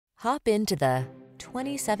Hop into the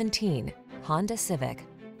 2017 Honda Civic.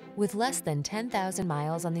 With less than 10,000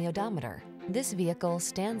 miles on the odometer, this vehicle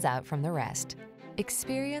stands out from the rest.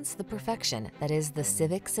 Experience the perfection that is the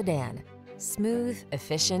Civic sedan. Smooth,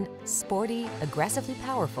 efficient, sporty, aggressively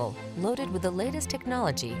powerful, loaded with the latest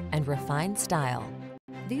technology and refined style.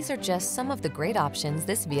 These are just some of the great options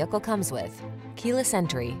this vehicle comes with: keyless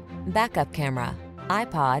entry, backup camera,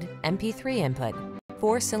 iPod, MP3 input,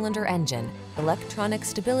 4-cylinder engine, electronic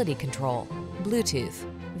stability control, Bluetooth,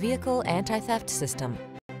 vehicle anti-theft system,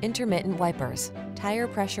 intermittent wipers, tire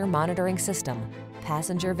pressure monitoring system,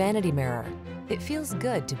 passenger vanity mirror. It feels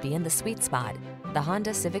good to be in the sweet spot. The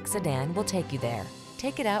Honda Civic sedan will take you there.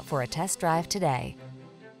 Take it out for a test drive today.